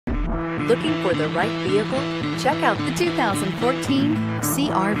Looking for the right vehicle? Check out the 2014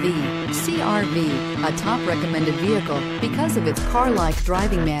 CR-V. CR-V, a top recommended vehicle because of its car-like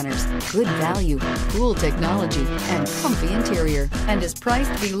driving manners, good value, cool technology, and comfy interior, and is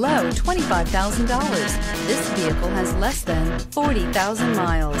priced below $25,000. This vehicle has less than 40,000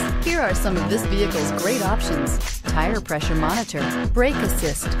 miles. Here are some of this vehicle's great options: tire pressure monitor, brake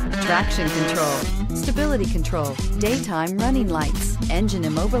assist, traction control, stability control, daytime running lights, engine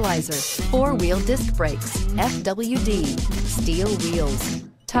immobilizer, four-wheel disc brakes, FWD, steel wheels,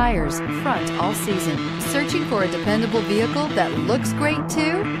 tires, front all season. Searching for a dependable vehicle that looks great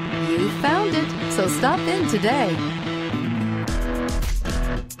too? You found it, so stop in today.